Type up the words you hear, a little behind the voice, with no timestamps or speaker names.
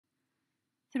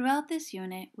Throughout this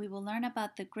unit, we will learn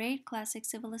about the great classic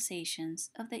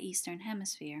civilizations of the Eastern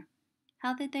Hemisphere.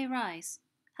 How did they rise?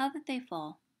 How did they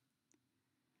fall?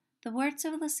 The word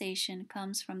civilization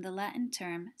comes from the Latin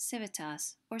term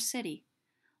civitas, or city.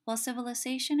 While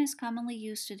civilization is commonly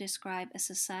used to describe a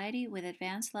society with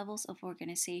advanced levels of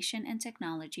organization and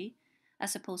technology,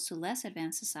 as opposed to less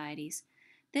advanced societies,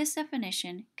 this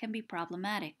definition can be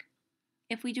problematic.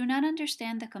 If we do not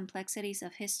understand the complexities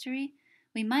of history,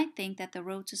 we might think that the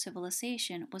road to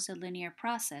civilization was a linear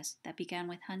process that began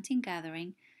with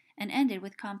hunting-gathering and ended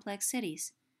with complex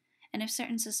cities. And if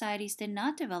certain societies did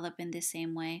not develop in this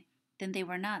same way, then they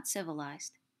were not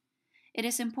civilized. It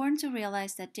is important to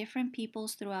realize that different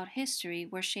peoples throughout history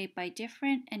were shaped by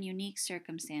different and unique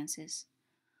circumstances.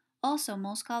 Also,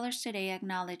 most scholars today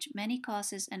acknowledge many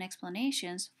causes and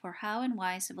explanations for how and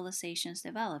why civilizations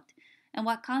developed and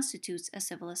what constitutes a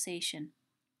civilization.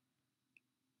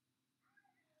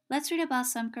 Let's read about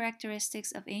some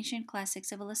characteristics of ancient classic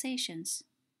civilizations.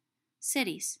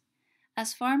 Cities.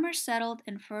 As farmers settled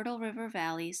in fertile river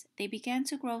valleys, they began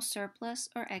to grow surplus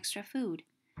or extra food.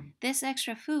 This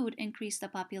extra food increased the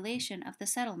population of the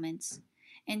settlements.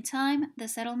 In time, the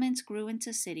settlements grew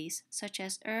into cities such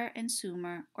as Ur in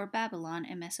Sumer or Babylon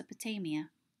in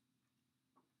Mesopotamia.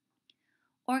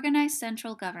 Organized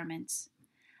central governments.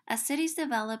 As cities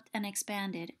developed and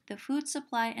expanded, the food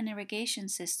supply and irrigation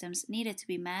systems needed to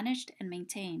be managed and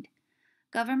maintained.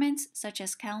 Governments, such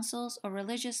as councils or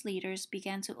religious leaders,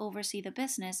 began to oversee the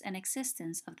business and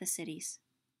existence of the cities.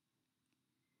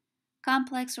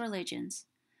 Complex religions.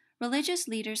 Religious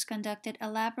leaders conducted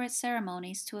elaborate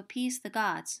ceremonies to appease the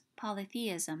gods,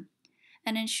 polytheism,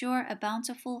 and ensure a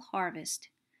bountiful harvest.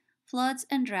 Floods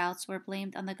and droughts were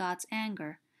blamed on the gods'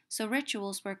 anger, so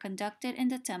rituals were conducted in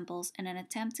the temples in an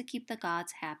attempt to keep the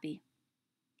gods happy.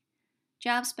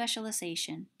 Job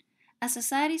specialization. As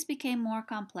societies became more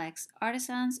complex,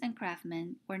 artisans and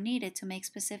craftsmen were needed to make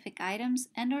specific items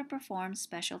and/or perform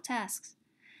special tasks.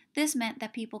 This meant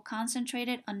that people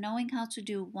concentrated on knowing how to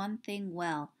do one thing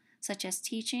well, such as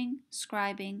teaching,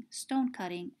 scribing, stone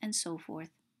cutting, and so forth.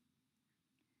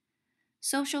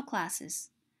 Social classes.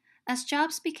 As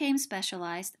jobs became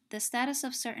specialized, the status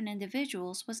of certain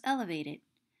individuals was elevated.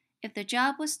 If the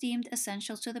job was deemed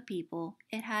essential to the people,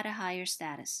 it had a higher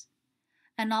status.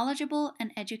 A knowledgeable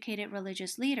and educated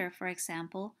religious leader, for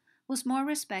example, was more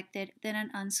respected than an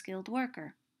unskilled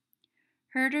worker.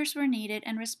 Herders were needed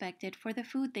and respected for the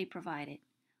food they provided,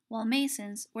 while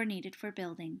masons were needed for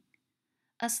building.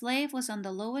 A slave was on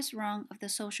the lowest rung of the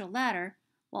social ladder,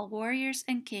 while warriors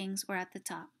and kings were at the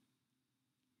top.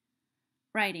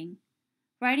 Writing.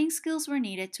 Writing skills were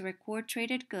needed to record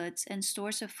traded goods and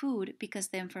stores of food because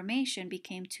the information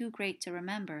became too great to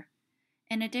remember.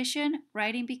 In addition,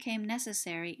 writing became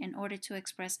necessary in order to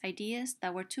express ideas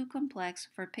that were too complex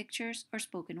for pictures or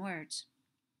spoken words.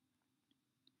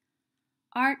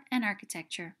 Art and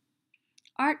architecture.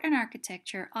 Art and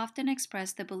architecture often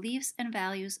express the beliefs and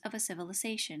values of a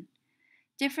civilization.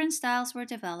 Different styles were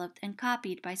developed and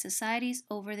copied by societies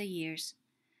over the years.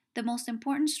 The most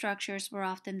important structures were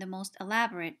often the most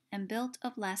elaborate and built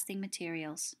of lasting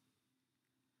materials.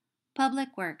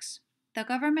 Public works. The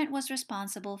government was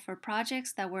responsible for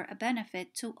projects that were a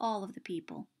benefit to all of the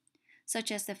people,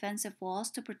 such as defensive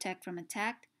walls to protect from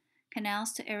attack,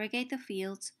 canals to irrigate the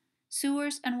fields,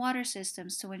 sewers and water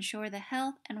systems to ensure the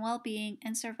health and well-being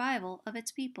and survival of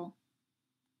its people.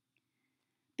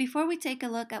 Before we take a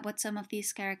look at what some of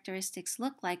these characteristics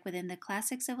look like within the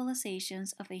classic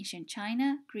civilizations of ancient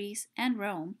China, Greece, and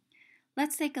Rome,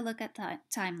 let's take a look at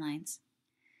timelines.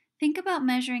 Think about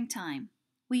measuring time.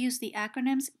 We use the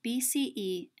acronyms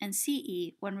BCE and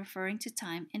CE when referring to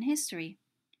time in history.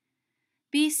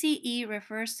 BCE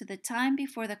refers to the time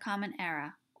before the Common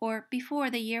Era, or before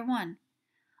the year 1.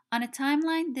 On a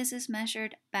timeline, this is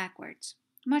measured backwards,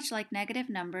 much like negative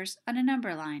numbers on a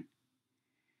number line.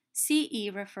 CE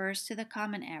refers to the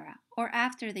Common Era, or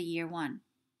after the year 1.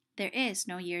 There is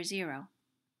no year 0.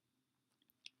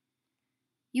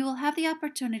 You will have the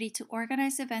opportunity to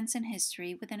organize events in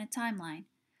history within a timeline.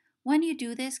 When you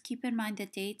do this, keep in mind the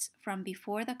dates from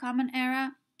before the Common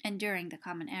Era and during the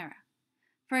Common Era.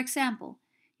 For example,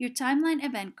 your timeline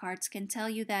event cards can tell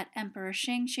you that Emperor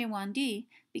Shing Huangdi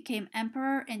became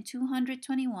emperor in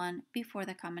 221 before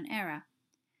the Common Era.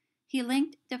 He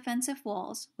linked defensive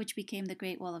walls, which became the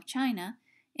Great Wall of China,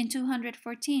 in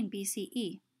 214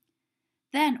 BCE,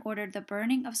 then ordered the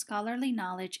burning of scholarly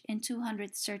knowledge in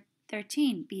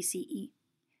 213 BCE.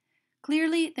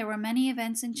 Clearly, there were many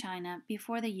events in China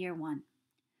before the year 1.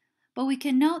 But we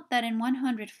can note that in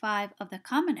 105 of the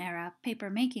Common Era, paper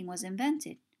making was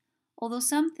invented. although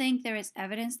some think there is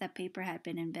evidence that paper had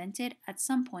been invented at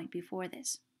some point before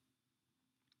this.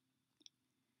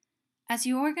 As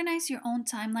you organize your own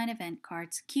timeline event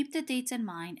cards, keep the dates in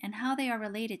mind and how they are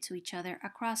related to each other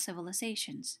across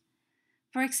civilizations.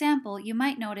 For example, you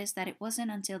might notice that it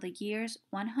wasn't until the years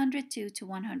 102 to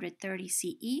 130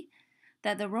 CE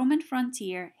that the Roman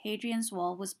frontier, Hadrian's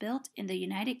Wall, was built in the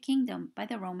United Kingdom by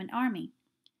the Roman army.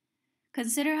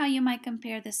 Consider how you might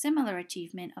compare the similar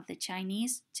achievement of the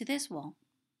Chinese to this wall.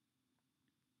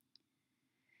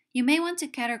 You may want to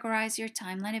categorize your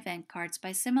timeline event cards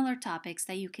by similar topics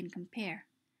that you can compare: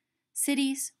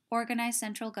 cities, organized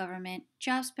central government,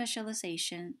 job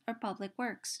specialization, or public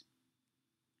works.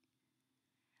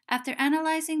 After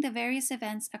analyzing the various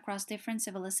events across different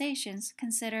civilizations,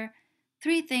 consider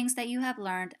 3 things that you have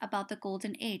learned about the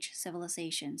Golden Age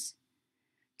civilizations,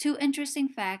 2 interesting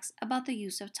facts about the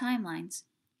use of timelines,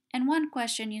 and 1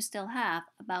 question you still have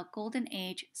about Golden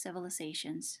Age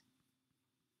civilizations.